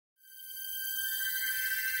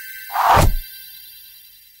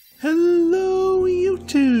Hello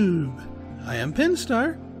YouTube! I am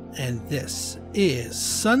Pinstar, and this is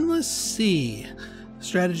Sunless Sea.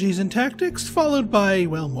 Strategies and tactics, followed by,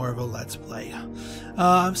 well, more of a let's play.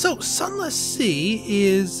 So, Sunless Sea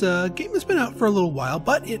is a game that's been out for a little while,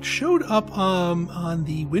 but it showed up on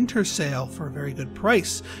the winter sale for a very good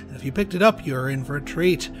price. And if you picked it up, you're in for a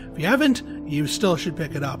treat. If you haven't, you still should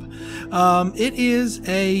pick it up. It is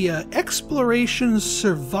a exploration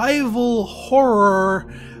survival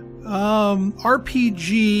horror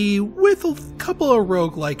RPG with a couple of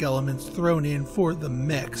roguelike elements thrown in for the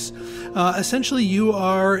mix. Essentially, you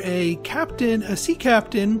are a sea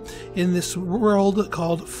captain in this world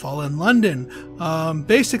called Fallen London.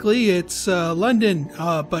 Basically, it's London,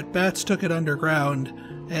 but bats took it underground.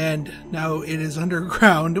 And now it is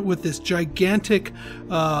underground with this gigantic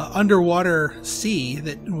underwater sea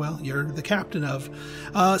that, well, you're the captain of.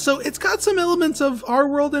 So it's got some elements of our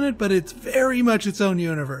world in it, but it's very much its own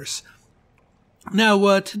universe.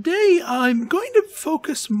 Now, today I'm going to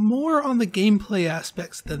focus more on the gameplay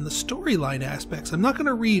aspects than the storyline aspects. I'm not going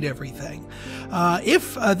to read everything.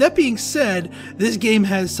 That being said, this game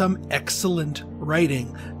has some excellent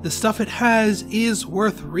writing. The stuff it has is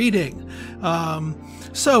worth reading.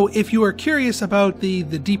 So if you are curious about the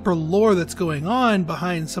deeper lore that's going on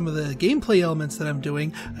behind some of the gameplay elements that I'm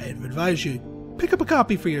doing, I advise you pick up a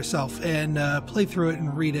copy for yourself and play through it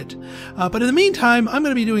and read it. But in the meantime, I'm going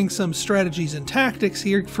to be doing some strategies and tactics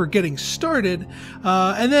here for getting started,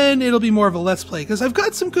 and then it'll be more of a let's play, because I've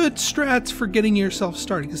got some good strats for getting yourself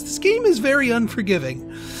started, because this game is very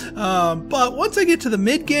unforgiving. But once I get to the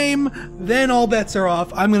mid-game, then all bets are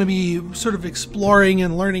off. I'm going to be sort of exploring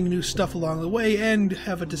and learning new stuff along the way, and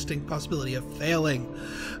have a distinct possibility of failing.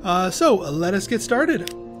 So let us get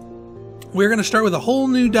started. We're going to start with a whole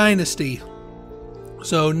new dynasty.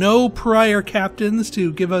 So no prior captains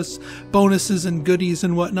to give us bonuses and goodies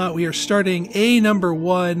and whatnot. We are starting A number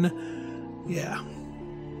 1. Yeah.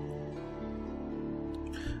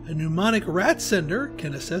 A mnemonic rat sender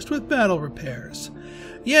can assist with battle repairs.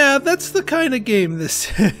 Yeah, that's the kind of game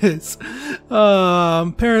this is.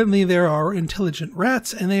 Apparently there are intelligent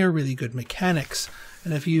rats, and they are really good mechanics.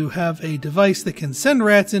 And if you have a device that can send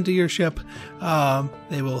rats into your ship,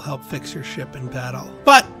 they will help fix your ship in battle.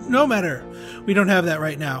 But no matter, we don't have that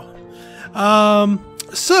right now.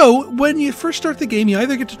 So, when you first start the game, you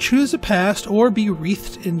either get to choose a past or be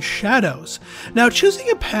wreathed in shadows. Now, choosing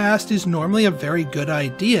a past is normally a very good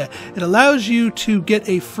idea. It allows you to get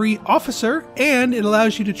a free officer, and it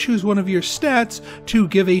allows you to choose one of your stats to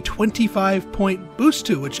give a 25-point boost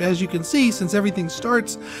to, which, as you can see, since everything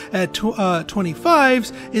starts at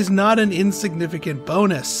 25s, is not an insignificant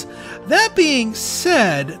bonus. That being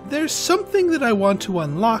said, there's something that I want to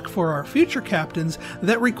unlock for our future captains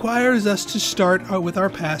that requires us to start with our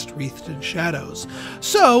past wreathed in shadows.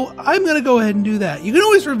 So I'm going to go ahead and do that. You can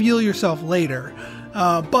always reveal yourself later,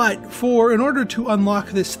 but in order to unlock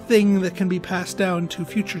this thing that can be passed down to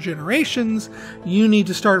future generations, you need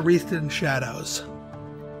to start wreathed in shadows.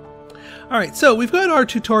 Alright, so we've got our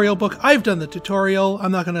tutorial book. I've done the tutorial.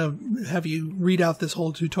 I'm not going to have you read out this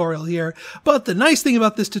whole tutorial here, but the nice thing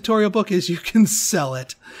about this tutorial book is you can sell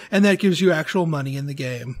it, and that gives you actual money in the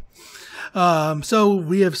game. So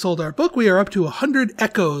we have sold our book. We are up to 100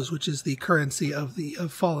 echoes, which is the currency of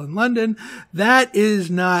Fallen London. That is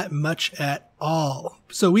not much at all.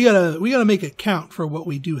 So we gotta make it count for what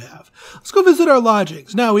we do have. Let's go visit our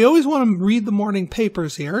lodgings. Now, we always want to read the morning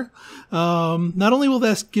papers here. Not only will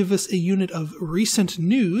this give us a unit of recent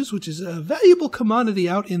news, which is a valuable commodity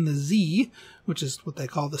out in the Z, which is what they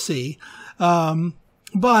call the sea,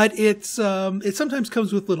 but it sometimes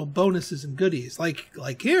comes with little bonuses and goodies,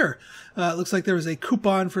 like here. It looks like there was a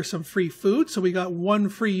coupon for some free food, so we got 1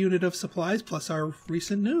 free unit of supplies plus our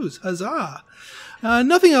recent news. Huzzah!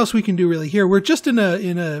 Nothing else we can do really here. We're just in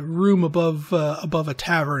a room above a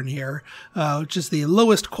tavern here, which is the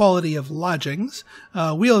lowest quality of lodgings.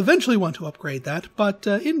 We'll eventually want to upgrade that, but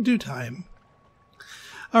in due time.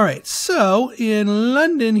 Alright, so in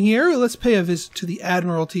London here, let's pay a visit to the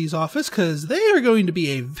Admiralty's office, because they are going to be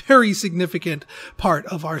a very significant part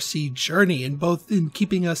of our sea journey, in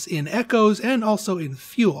keeping us in echoes and also in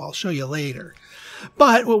fuel. I'll show you later.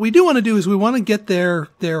 But what we do want to do is we want to get their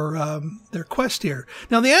quest here.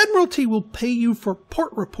 Now, the Admiralty will pay you for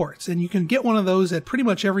port reports, and you can get one of those at pretty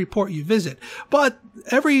much every port you visit. But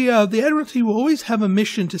the Admiralty will always have a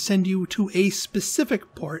mission to send you to a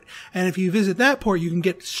specific port, and if you visit that port, you can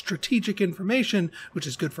get strategic information, which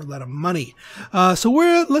is good for a lot of money. So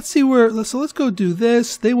let's go do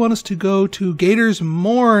this. They want us to go to Gator's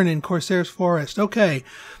Morn in Corsair's Forest. Okay,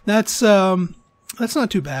 that's That's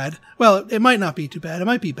not too bad. Well, it might not be too bad. It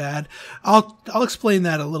might be bad. I'll explain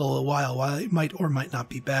that a while why it might or might not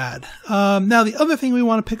be bad. Now, the other thing we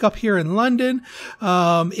want to pick up here in London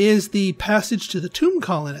is the Passage to the Tomb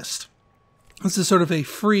Colonist. This is sort of a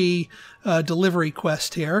free delivery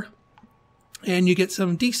quest here, and you get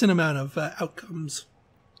some decent amount of outcomes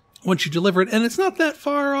once you deliver it, and it's not that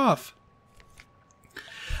far off.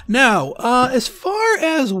 Now, as far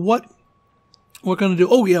as what we're going to do,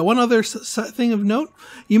 oh yeah, one other thing of note,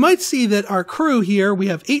 you might see that our crew here, we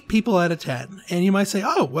have 8 people out of 10, and you might say,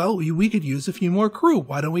 oh, well, we could use a few more crew.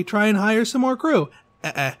 Why don't we try and hire some more crew?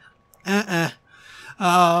 The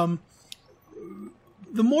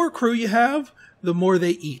more crew you have, the more they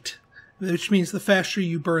eat, which means the faster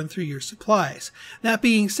you burn through your supplies. That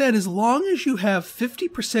being said, as long as you have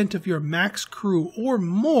 50% of your max crew or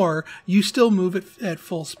more, you still move at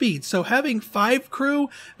full speed. So having 5 crew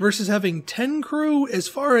versus having 10 crew, as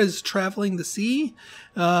far as traveling the sea,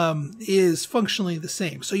 is functionally the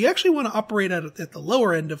same. So you actually want to operate at the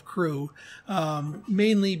lower end of crew,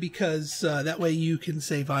 mainly because that way you can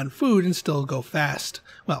save on food and still go fast.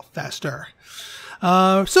 Well, faster.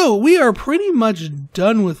 So we are pretty much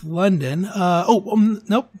done with London.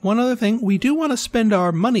 Nope. One other thing. We do want to spend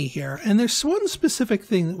our money here. And there's one specific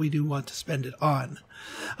thing that we do want to spend it on.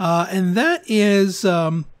 And that is,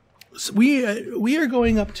 we are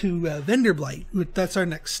going up to, Venderblight. That's our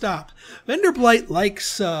next stop. Venderblight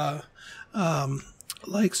likes,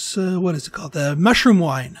 what is it called? The mushroom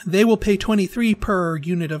wine. They will pay 23 per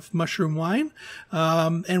unit of mushroom wine,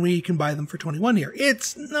 and we can buy them for 21 here.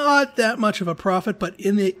 It's not that much of a profit, but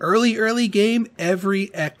in the early game, every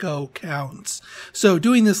echo counts. So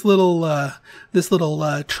doing this little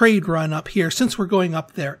trade run up here, since we're going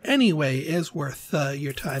up there anyway, is worth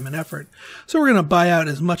your time and effort. So we're going to buy out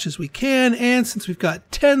as much as we can, and since we've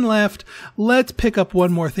got 10 left, let's pick up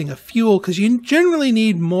one more thing of fuel, because you generally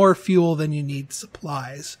need more fuel than you need supplies.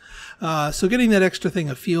 So getting that extra thing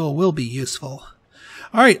of fuel will be useful.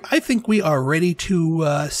 All right, I think we are ready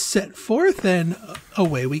to set forth, and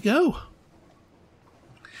away we go.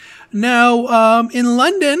 Now, in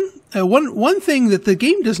London, one thing that the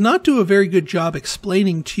game does not do a very good job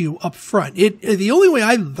explaining to you up front. The only way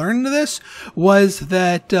I learned this was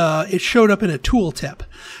that it showed up in a tooltip.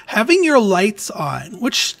 Having your lights on,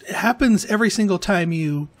 which happens every single time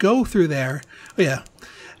you go through there. Oh yeah.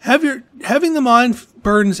 Having them on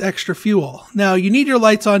burns extra fuel. Now, you need your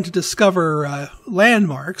lights on to discover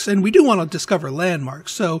landmarks, and we do want to discover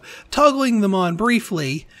landmarks, so toggling them on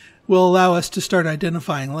briefly will allow us to start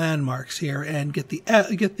identifying landmarks here and get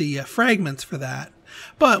the fragments for that.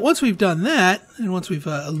 But once we've done that, and once we've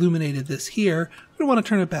illuminated this here, we want to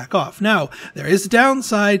turn it back off. Now, there is a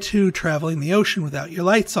downside to traveling the ocean without your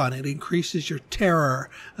lights on. It increases your terror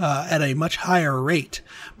at a much higher rate.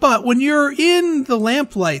 But when you're in the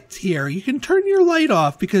lamplight here, you can turn your light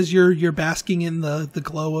off because you're basking in the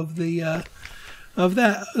glow of that.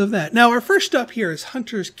 Now, our first stop here is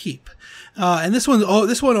Hunter's Keep. And this one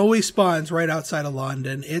always spawns right outside of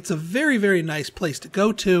London. It's a very, very nice place to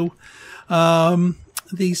go to.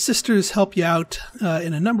 The sisters help you out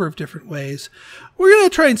in a number of different ways. We're going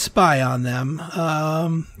to try and spy on them.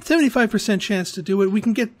 75% chance to do it. We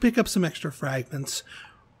can pick up some extra fragments.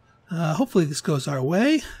 Hopefully this goes our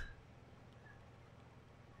way.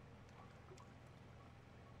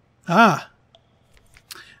 Ah.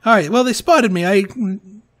 All right. Well, they spotted me.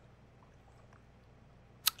 And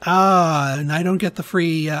I don't get the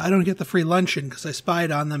free. I don't get the free luncheon because I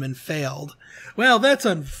spied on them and failed. Well, that's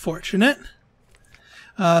unfortunate.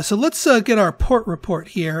 So let's get our port report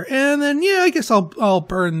here, and then yeah, I guess I'll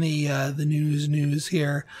burn the news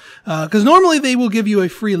here, because normally they will give you a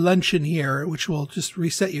free luncheon here, which will just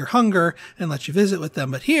reset your hunger and let you visit with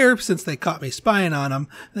them. But here, since they caught me spying on them,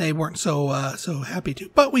 they weren't so happy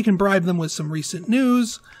to. But we can bribe them with some recent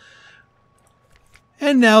news,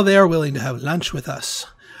 and now they are willing to have lunch with us.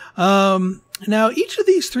 Now, each of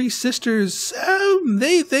these 3 sisters,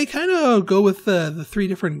 they kind of go with the 3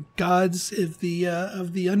 different gods of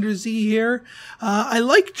the undersea here. I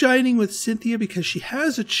like joining with Cynthia because she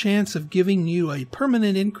has a chance of giving you a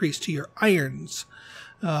permanent increase to your irons,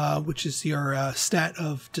 which is your stat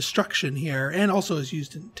of destruction here, and also is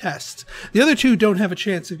used in tests. The other 2 don't have a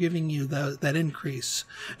chance of giving you that increase.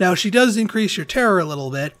 Now, she does increase your terror a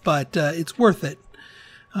little bit, but it's worth it.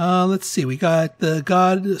 Let's see, we got the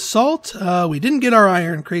God Salt. We didn't get our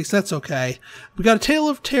Iron Increase, that's okay. We got a Tale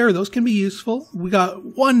of Terror, those can be useful. We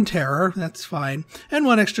got 1 Terror, that's fine. And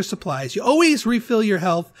 1 extra supplies. You always refill your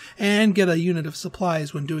health and get a unit of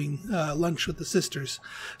supplies when doing lunch with the sisters.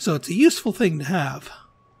 So it's a useful thing to have.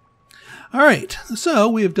 All right, so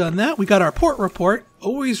we have done that. We got our port report.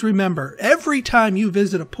 Always remember, every time you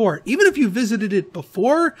visit a port, even if you visited it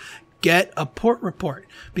before, get a port report,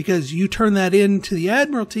 because you turn that in to the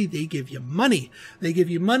Admiralty, they give you money. They give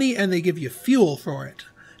you money and they give you fuel for it.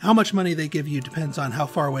 How much money they give you depends on how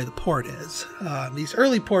far away the port is. These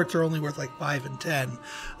early ports are only worth like 5 and 10,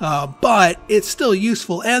 but it's still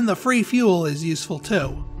useful, and the free fuel is useful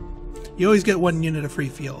too. You always get 1 unit of free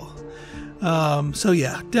fuel. So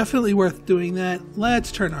yeah, definitely worth doing that.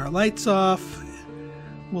 Let's turn our lights off.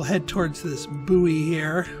 We'll head towards this buoy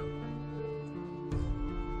here.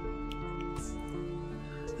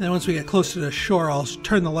 And then once we get closer to shore, I'll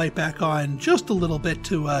turn the light back on just a little bit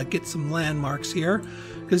to get some landmarks here.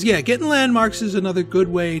 Because yeah, getting landmarks is another good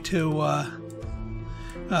way to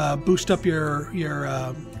boost up your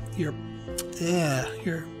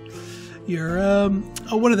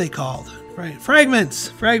what are they called? Right,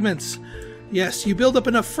 fragments. Yes, you build up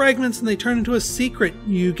enough fragments and they turn into a secret.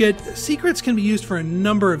 Secrets can be used for a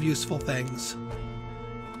number of useful things.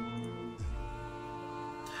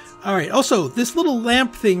 Alright, also, this little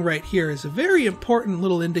lamp thing right here is a very important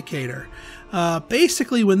little indicator.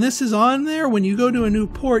 Basically, when this is on there, when you go to a new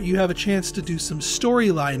port, you have a chance to do some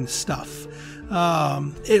storyline stuff.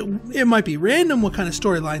 It might be random what kind of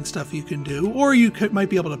storyline stuff you can do, or you might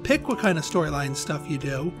be able to pick what kind of storyline stuff you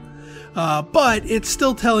do. But it's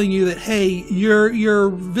still telling you that, hey, your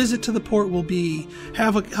visit to the port will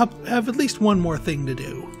have at least one more thing to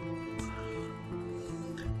do.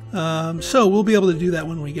 So we'll be able to do that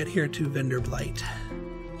when we get here to Vendor Blight.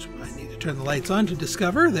 So I need to turn the lights on to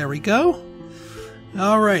discover. There we go.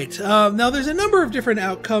 All right. Now there's a number of different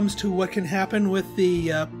outcomes to what can happen with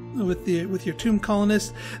with your tomb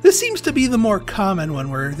colonists. This seems to be the more common one,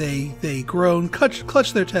 where they groan,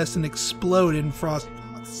 clutch their tests, and explode in frost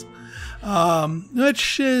moths.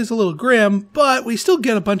 Which is a little grim, but we still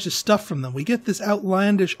get a bunch of stuff from them. We get this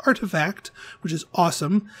outlandish artifact, which is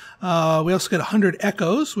awesome. We also get 100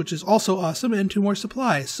 echoes, which is also awesome, and 2 more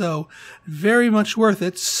supplies. So very much worth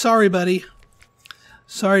it. Sorry, buddy.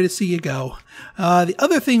 Sorry to see you go. The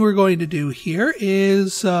other thing we're going to do here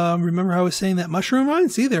is, remember how I was saying that mushroom wine?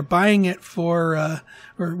 See, they're buying it for,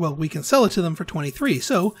 well, we can sell it to them for 23.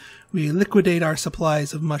 So we liquidate our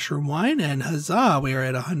supplies of mushroom wine, and huzzah, we are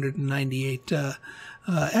at 198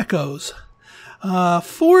 echoes.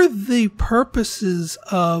 For the purposes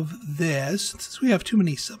of this, since we have too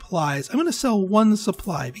many supplies, I'm going to sell 1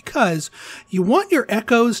 supply, because you want your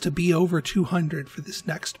echoes to be over 200 for this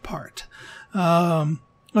next part. Well,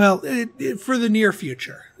 for the near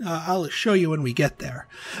future. I'll show you when we get there.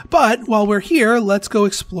 But while we're here, let's go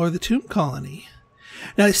explore the tomb colony.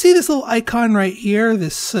 Now, you see this little icon right here,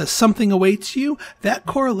 this something awaits you? That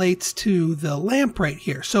correlates to the lamp right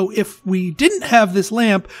here. So if we didn't have this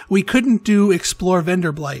lamp, we couldn't do Explore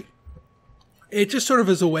Vendor Blight. It just sort of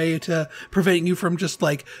is a way to prevent you from just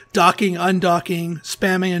like docking, undocking,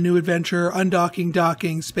 spamming a new adventure, undocking,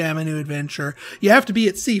 docking, spam a new adventure. You have to be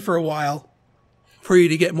at sea for a while for you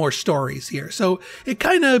to get more stories here. So it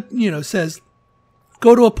kind of, says,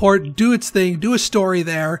 go to a port, do its thing, do a story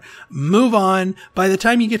there, move on. By the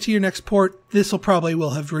time you get to your next port, this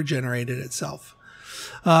will have regenerated itself.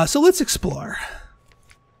 So let's explore.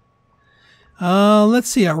 Let's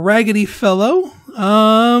see, a raggedy fellow.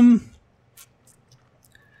 Yeah,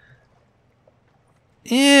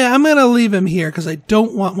 I'm going to leave him here because I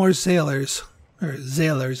don't want more sailors. Or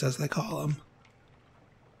zailers, as they call them.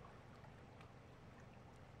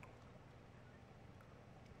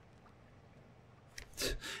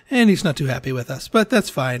 And he's not too happy with us, but that's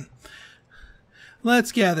fine.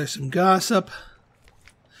 Let's gather some gossip.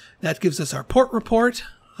 That gives us our port report.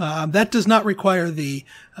 That does not require the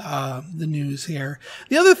news here.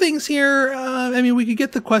 The other things here, I mean, we could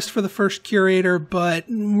get the quest for the first curator, but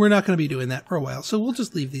we're not going to be doing that for a while, so we'll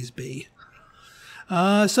just leave these be.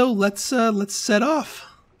 So let's set off.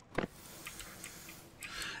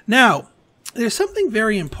 Now, there's something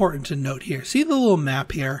very important to note here. See the little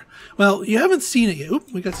map here? Well, you haven't seen it yet.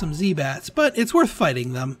 Oop, we got some Z-Bats, but it's worth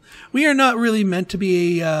fighting them. We are not really meant to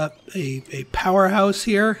be a powerhouse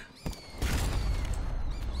here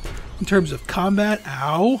in terms of combat.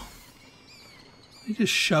 Ow. They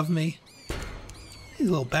just shoved me. These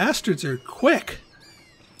little bastards are quick.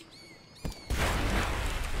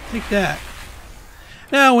 Take that.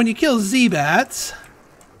 Now, when you kill Z-Bats,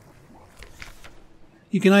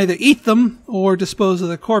 you can either eat them or dispose of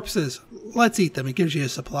their corpses. Let's eat them. It gives you a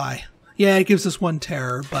supply. Yeah, it gives us 1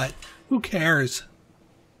 terror, but who cares?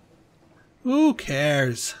 Who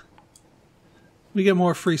cares? We get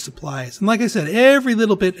more free supplies. And like I said, every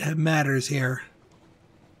little bit matters here.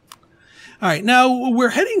 All right, now we're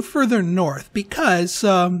heading further north because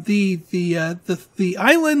the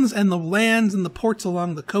islands and the lands and the ports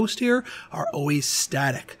along the coast here are always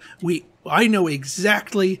static. I know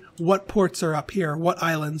exactly what ports are up here, what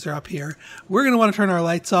islands are up here. We're going to want to turn our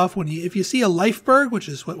lights off if you see a lifeberg, which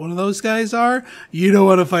is what one of those guys are. You don't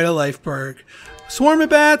want to fight a lifeberg. Swarm of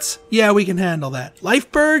bats, yeah, we can handle that.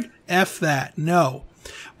 Lifeberg, F that, no.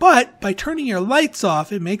 But by turning your lights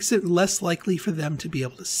off, it makes it less likely for them to be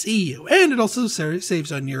able to see you. And it also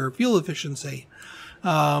saves on your fuel efficiency.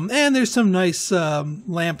 And there's some nice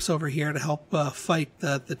lamps over here to help fight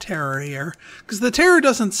the terror here. Because the terror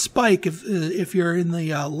doesn't spike if you're in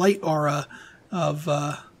the light aura of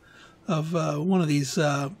one of these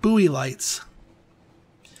buoy lights.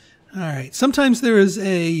 All right. Sometimes there is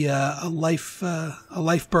a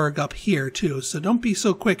lifeberg up here too, so don't be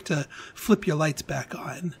so quick to flip your lights back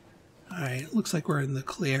on. All right. Looks like we're in the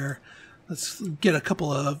clear. Let's get a couple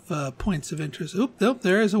of points of interest. Oop, nope,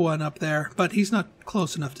 there is a one up there, but he's not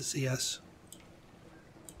close enough to see us.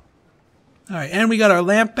 All right, and we got our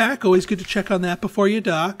lamp back. Always good to check on that before you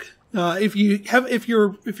dock. If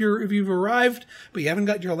you've arrived but you haven't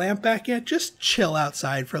got your lamp back yet, just chill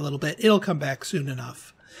outside for a little bit. It'll come back soon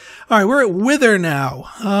enough. All right, we're at Wither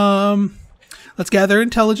now. Let's gather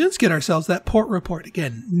intelligence, get ourselves that port report.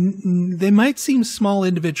 Again, they might seem small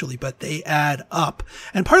individually, but they add up.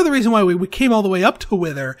 And part of the reason why we came all the way up to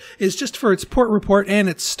Wither is just for its port report and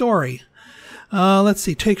its story. Let's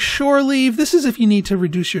see, take shore leave. This is if you need to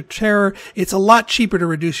reduce your terror. It's a lot cheaper to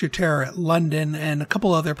reduce your terror at London and a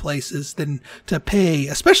couple other places than to pay,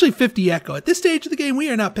 especially 50 Echo. At this stage of the game, we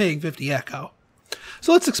are not paying 50 Echo.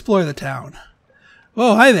 So let's explore the town.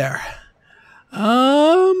 Oh, hi there.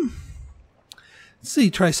 Let's see,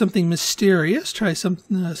 try something mysterious. Try some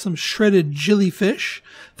shredded jellyfish.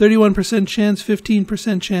 31% chance,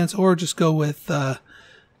 15% chance, or just go with that.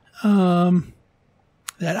 I'm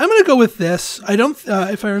going to go with this. I don't,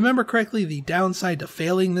 if I remember correctly, the downside to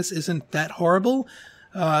failing this isn't that horrible.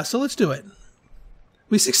 So let's do it.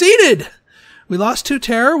 We succeeded! We lost 2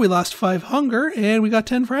 terror, we lost 5 hunger, and we got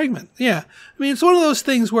 10 fragment. Yeah. I mean, it's one of those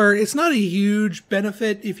things where it's not a huge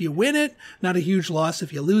benefit if you win it, not a huge loss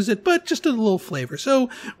if you lose it, but just a little flavor. So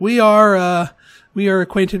we are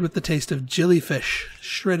acquainted with the taste of jellyfish,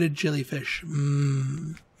 shredded jellyfish.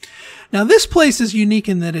 Now, this place is unique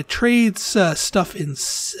in that it trades stuff in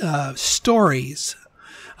stories.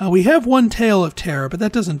 We have 1 Tale of Terror, but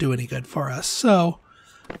that doesn't do any good for us. So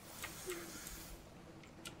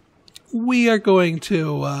we are going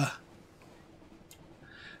to,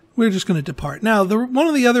 we're just going to depart. Now, one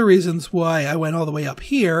of the other reasons why I went all the way up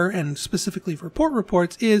here, and specifically for port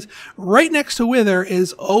reports, is right next to Wither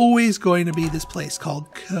is always going to be this place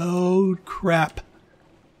called Code Crap.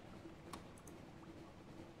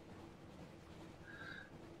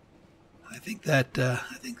 I think that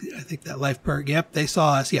lifeberg, yep, they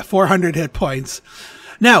saw us. Yeah, 400 hit points.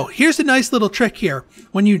 Now, here's a nice little trick here.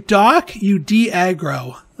 When you dock, you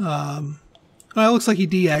de-aggro. Well, it looks like you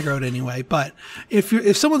de-aggroed anyway, but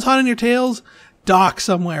if someone's hot on your tails, dock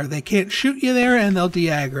somewhere. They can't shoot you there, and they'll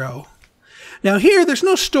de-aggro. Now here, there's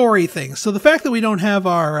no story thing, so the fact that we don't have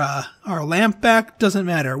our lamp back doesn't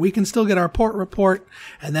matter. We can still get our port report,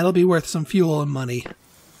 and that'll be worth some fuel and money.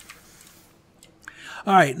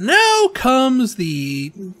 All right, now comes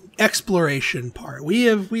the exploration part. We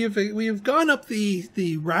have gone up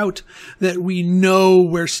the route that we know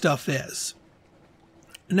where stuff is.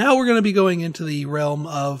 Now we're going to be going into the realm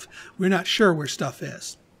of we're not sure where stuff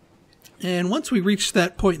is. And once we reach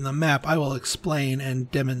that point in the map, I will explain and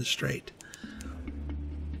demonstrate.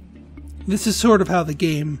 This is sort of how the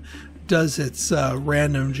game does its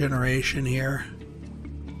random generation here.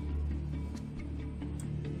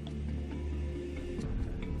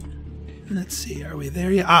 Let's see, are we there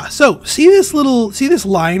yet? So see this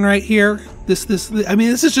line right here? I mean,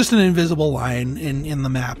 this is just an invisible line in the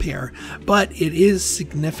map here, but it is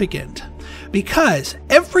significant because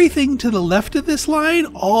everything to the left of this line,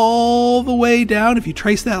 all the way down, if you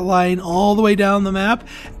trace that line all the way down the map,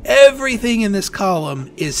 everything in this column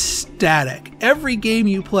is static. Every game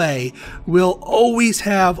you play will always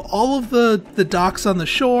have all of the docks on the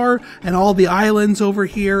shore and all the islands over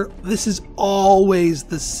here. This is always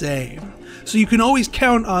the same. So you can always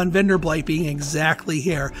count on Vendor Blight being exactly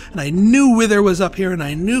here. And I knew Wither was up here, and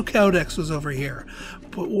I knew Codex was over here.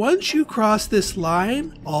 But once you cross this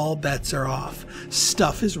line, all bets are off.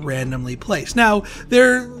 Stuff is randomly placed. Now,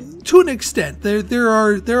 to an extent, there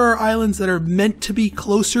are islands that are meant to be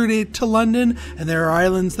closer to London, and there are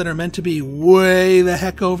islands that are meant to be way the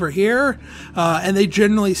heck over here, and they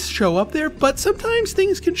generally show up there. But sometimes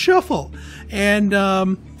things can shuffle, and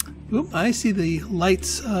Oop, I see the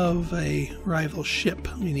lights of a rival ship.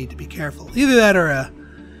 We need to be careful. Either that or a...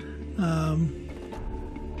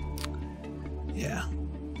 yeah.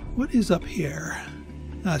 What is up here?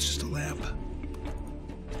 Oh, it's just a lamp.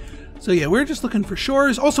 So yeah, we're just looking for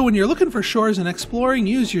shores. Also, when you're looking for shores and exploring,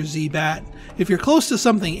 use your Z-Bat. If you're close to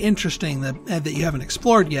something interesting that you haven't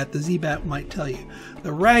explored yet, the Z-Bat might tell you.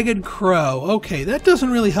 The Ragged Crow. Okay, that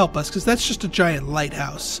doesn't really help us because that's just a giant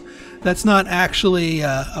lighthouse. That's not actually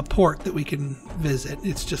a port that we can visit.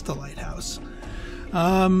 It's just a lighthouse.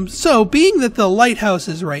 So, being that the lighthouse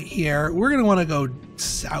is right here, we're going to want to go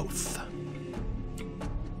south.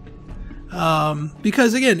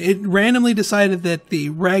 Because again, it randomly decided that the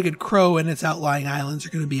Ragged Crow and its outlying islands are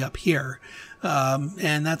going to be up here.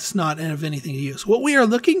 And that's not of anything to use. What we are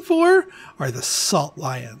looking for are the salt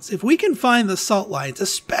lions. If we can find the salt lions,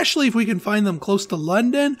 especially if we can find them close to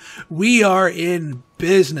London, we are in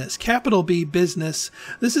business. Capital B business.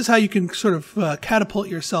 This is how you can sort of catapult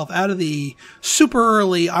yourself out of the super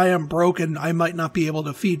early, I am broken, I might not be able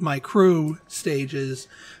to feed my crew stages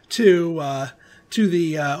to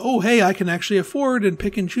the, oh, hey, I can actually afford and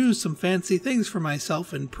pick and choose some fancy things for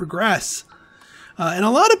myself and progress. And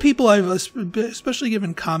a lot of people I've especially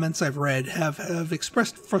given comments I've read have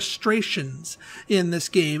expressed frustrations in this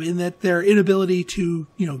game in that their inability to,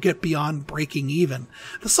 get beyond breaking even.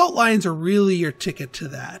 The Salt Lions are really your ticket to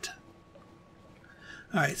that.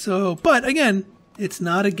 All right, so, but again, it's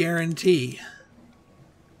not a guarantee.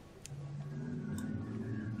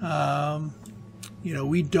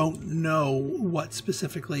 We don't know what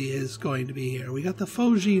specifically is going to be here. We got the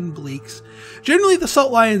Phogene Bleaks. Generally, the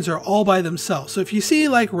Salt Lions are all by themselves. So if you see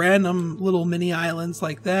like random little mini islands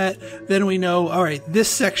like that, then we know, all right, this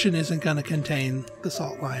section isn't going to contain the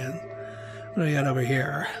Salt Lion. What do we got over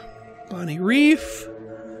here? Bonny Reef.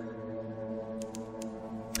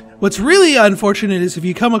 What's really unfortunate is if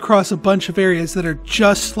you come across a bunch of areas that are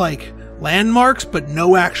just like landmarks but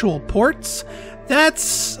no actual ports.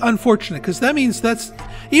 That's unfortunate, because that means that's...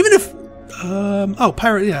 Even if... oh,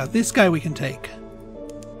 pirate... Yeah, this guy we can take.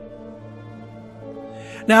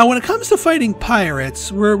 Now, when it comes to fighting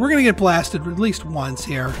pirates, we're going to get blasted at least once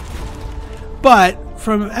here. But,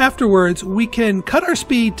 from afterwards, we can cut our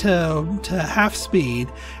speed to half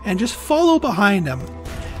speed and just follow behind him.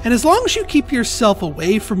 And as long as you keep yourself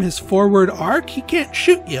away from his forward arc, he can't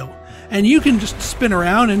shoot you. And you can just spin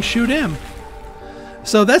around and shoot him.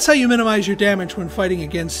 So that's how you minimize your damage when fighting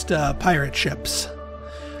against pirate ships.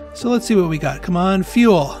 So let's see what we got. Come on,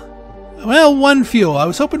 fuel. Well, 1 fuel. I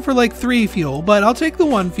was hoping for like 3 fuel, but I'll take the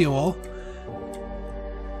 1 fuel.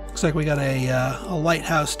 Looks like we got a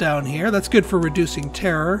lighthouse down here. That's good for reducing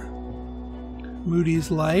terror. Moody's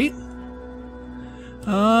Light.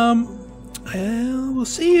 We'll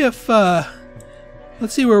see if...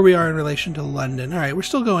 let's see where we are in relation to London. Alright, we're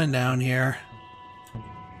still going down here.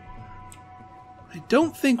 I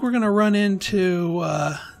don't think we're going to run into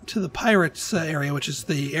to the pirates area, which is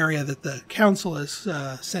the area that the council has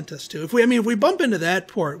sent us to. If we bump into that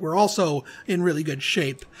port, we're also in really good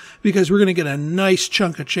shape because we're going to get a nice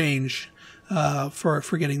chunk of change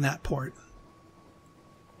for getting that port.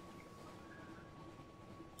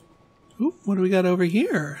 Ooh, what do we got over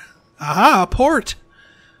here? Aha, a port.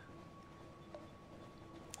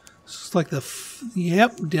 It's like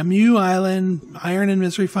Demu Island, Iron and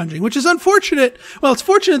Misery Funging, which is unfortunate. Well, it's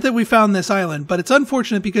fortunate that we found this island, but it's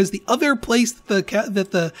unfortunate because the other place that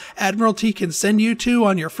the Admiralty can send you to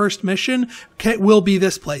on your first mission will be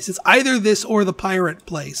this place. It's either this or the pirate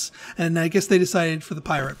place, and I guess they decided for the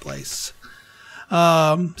pirate place.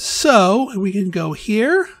 So we can go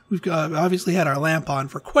here. We've obviously had our lamp on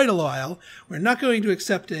for quite a while. We're not going to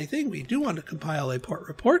accept anything. We do want to compile a port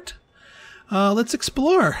report. Let's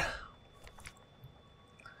explore.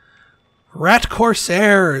 Rat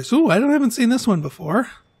Corsairs. Ooh, I haven't seen this one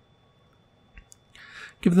before.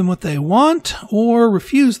 Give them what they want or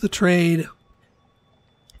refuse the trade.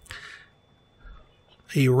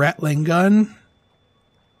 A rattling gun.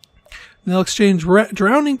 They'll exchange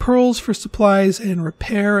drowning pearls for supplies and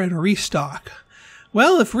repair and restock.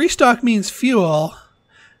 Well, if restock means fuel,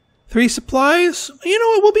 3 supplies, you know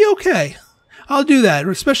what, we'll be okay. I'll do that,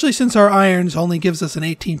 especially since our irons only gives us an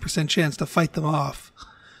 18% chance to fight them off.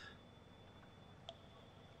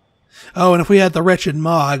 Oh, and if we had the wretched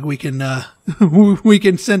Mog, we can we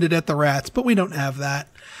can send it at the rats, but we don't have that.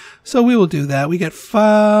 So we will do that. We get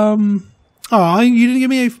oh, you didn't give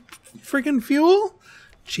me a freaking fuel?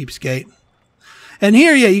 Cheapskate. And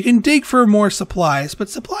here, yeah, you can dig for more supplies, but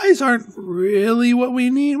supplies aren't really what we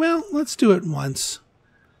need. Well, let's do it once.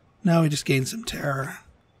 Now we just gain some terror.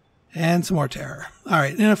 And some more terror.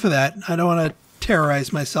 Alright, enough of that. I don't want to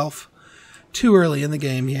terrorize myself too early in the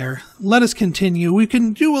game here. Let us continue. We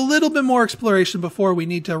can do a little bit more exploration before we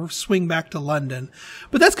need to swing back to London.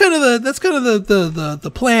 But that's kind of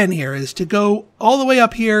the plan here, is to go all the way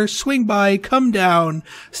up here, swing by, come down,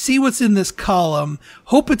 see what's in this column,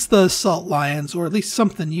 hope it's the assault lions or at least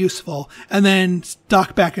something useful, and then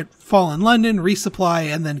dock back at Fallen London,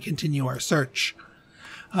 resupply, and then continue our search.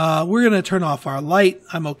 We're going to turn off our light.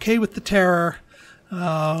 I'm okay with the terror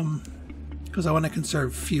because I want to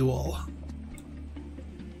conserve fuel.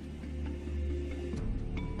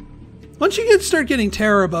 Once you start getting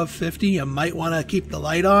terror above 50, you might want to keep the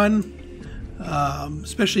light on,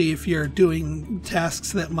 especially if you're doing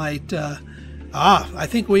tasks that might. I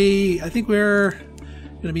think we're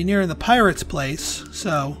going to be nearing the pirate's place.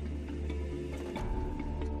 So,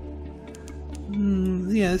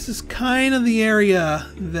 yeah, this is kind of the area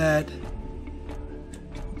that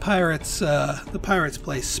the pirate's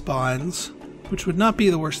place spawns, which would not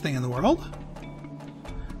be the worst thing in the world.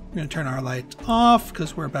 We're going to turn our light off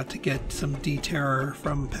because we're about to get some D-terror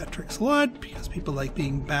from Patrick's Lot because people like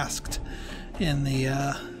being basked in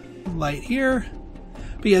the light here.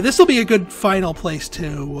 But yeah, this will be a good final place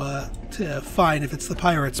to find if it's the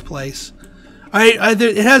pirate's place.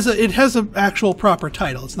 It has an actual proper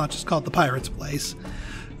title. It's not just called the pirate's place.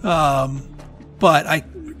 But I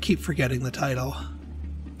keep forgetting the title.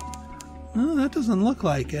 Oh, that doesn't look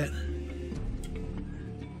like it.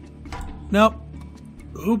 Nope.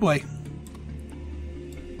 Oh boy.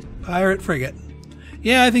 Pirate frigate.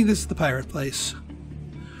 Yeah, I think this is the pirate place.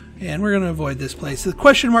 And we're going to avoid this place. The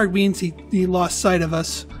question mark means he lost sight of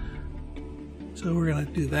us. So we're going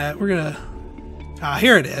to do that. We're going to...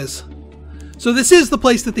 here it is. So this is the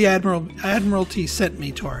place that the Admiralty sent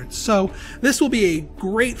me towards. So this will be a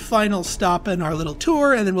great final stop in our little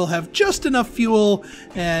tour, and then we'll have just enough fuel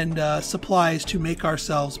and supplies to make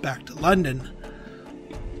ourselves back to London.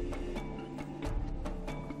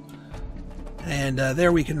 And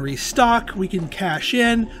there we can restock, we can cash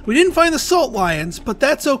in. We didn't find the salt lions, but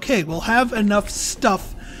that's okay. We'll have enough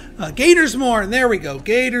stuff. Gator's Morn, there we go.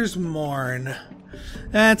 Gator's Morn.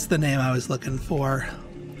 That's the name I was looking for.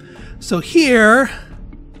 So here,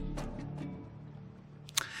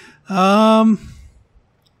 yeah,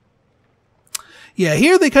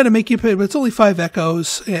 here they kind of make you pay, but it's only 5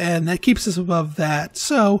 echoes, and that keeps us above that.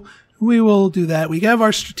 So we will do that. We have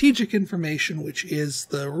our strategic information, which is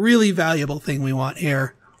the really valuable thing we want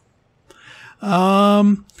here.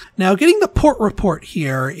 Now, getting the port report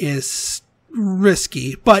here is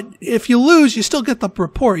risky, but if you lose, you still get the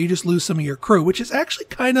report. You just lose some of your crew, which is actually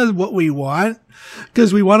kind of what we want,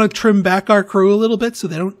 because we want to trim back our crew a little bit so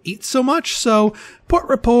they don't eat so much. So, port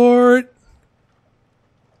report.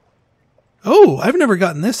 Oh, I've never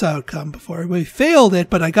gotten this outcome before. We failed it,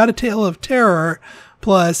 but I got a tale of terror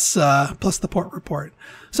plus the port report.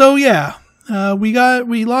 So yeah,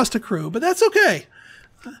 we lost a crew, but that's okay.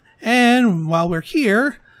 And while we're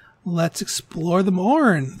here, let's explore the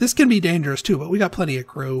Morn. This can be dangerous too, but we got plenty of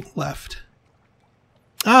crew left.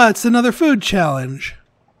 It's another food challenge.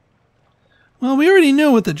 Well, we already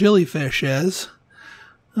know what the jellyfish is.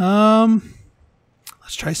 Let's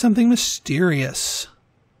try something mysterious.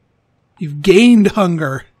 You've gained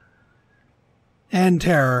hunger and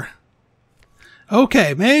terror.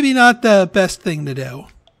 Okay, maybe not the best thing to do.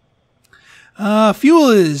 Fuel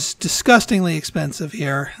is disgustingly expensive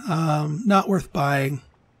here. Not worth buying.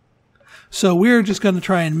 So we're just going to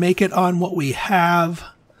try and make it on what we have.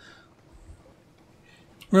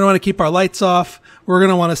 We're going to want to keep our lights off. We're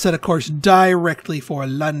going to want to set a course directly for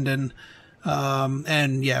London.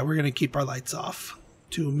 And yeah, we're going to keep our lights off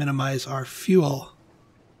to minimize our fuel.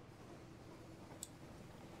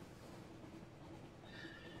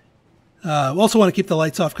 We also want to keep the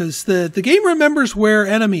lights off because the game remembers where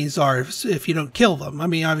enemies are if you don't kill them. I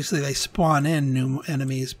mean, obviously they spawn in new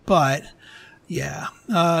enemies, but yeah.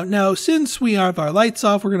 Now, since we have our lights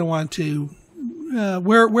off, we're going to want to,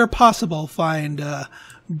 where possible, find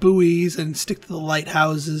buoys and stick to the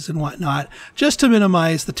lighthouses and whatnot, just to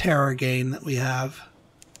minimize the terror gain that we have.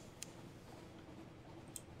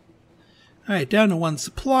 All right, down to 1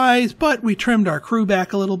 supplies, but we trimmed our crew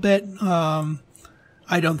back a little bit.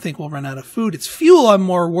 I don't think we'll run out of food. It's fuel I'm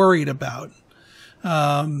more worried about,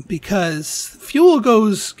 because fuel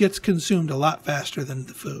gets consumed a lot faster than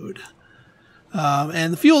the food.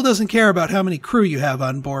 And the fuel doesn't care about how many crew you have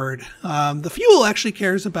on board. The fuel actually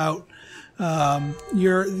cares about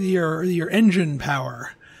your engine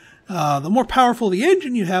power. The more powerful the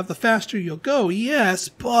engine you have, the faster you'll go, yes,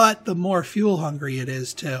 but the more fuel hungry it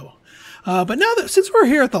is too. But now that since we're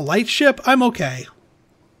here at the light ship, I'm okay.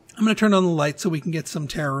 I'm going to turn on the light so we can get some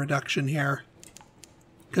terror reduction here.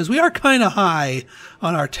 because we are kind of high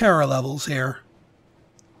on our terror levels here,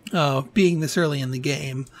 being this early in the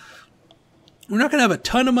game. We're not going to have a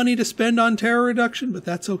ton of money to spend on terror reduction, but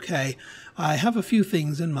that's okay. I have a few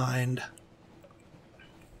things in mind.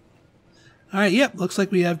 Alright, yep, looks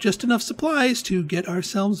like we have just enough supplies to get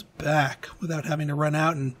ourselves back without having to run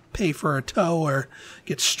out and pay for a tow or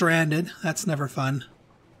get stranded. That's never fun.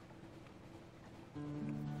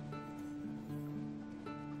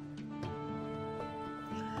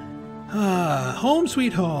 Home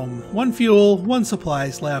sweet home. 1 fuel, 1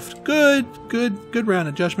 supplies left. Good round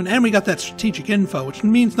adjustment. And we got that strategic info, which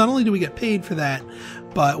means not only do we get paid for that,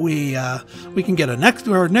 but we can get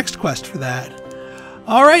our next quest for that.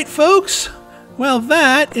 Alright, folks. Well,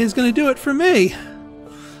 that is going to do it for me.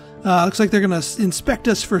 Looks like they're going to inspect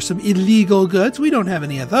us for some illegal goods. We don't have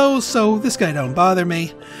any of those, so this guy don't bother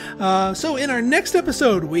me. So in our next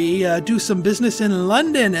episode, we do some business in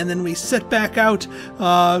London, and then we set back out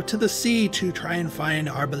to the sea to try and find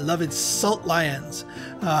our beloved salt lions.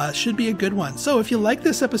 Should be a good one. So if you like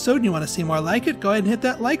this episode and you want to see more like it, go ahead and hit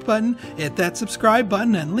that like button, hit that subscribe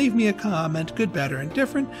button, and leave me a comment, good, bad, or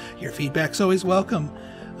indifferent. Your feedback's always welcome.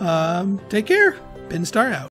 Take care. Pinstar out.